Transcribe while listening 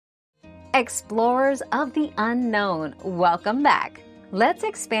Explorers of the unknown, welcome back. Let's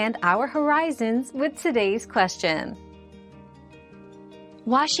expand our horizons with today's question.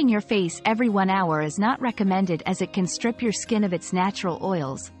 Washing your face every 1 hour is not recommended as it can strip your skin of its natural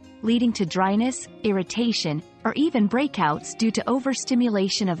oils, leading to dryness, irritation, or even breakouts due to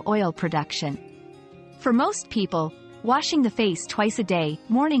overstimulation of oil production. For most people, washing the face twice a day,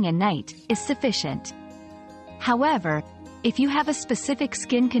 morning and night, is sufficient. However, if you have a specific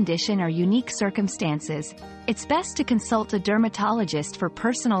skin condition or unique circumstances, it's best to consult a dermatologist for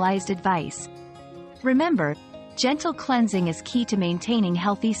personalized advice. Remember, gentle cleansing is key to maintaining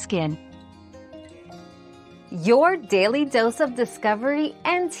healthy skin. Your daily dose of discovery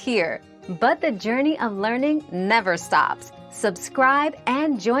ends here, but the journey of learning never stops. Subscribe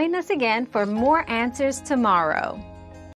and join us again for more answers tomorrow.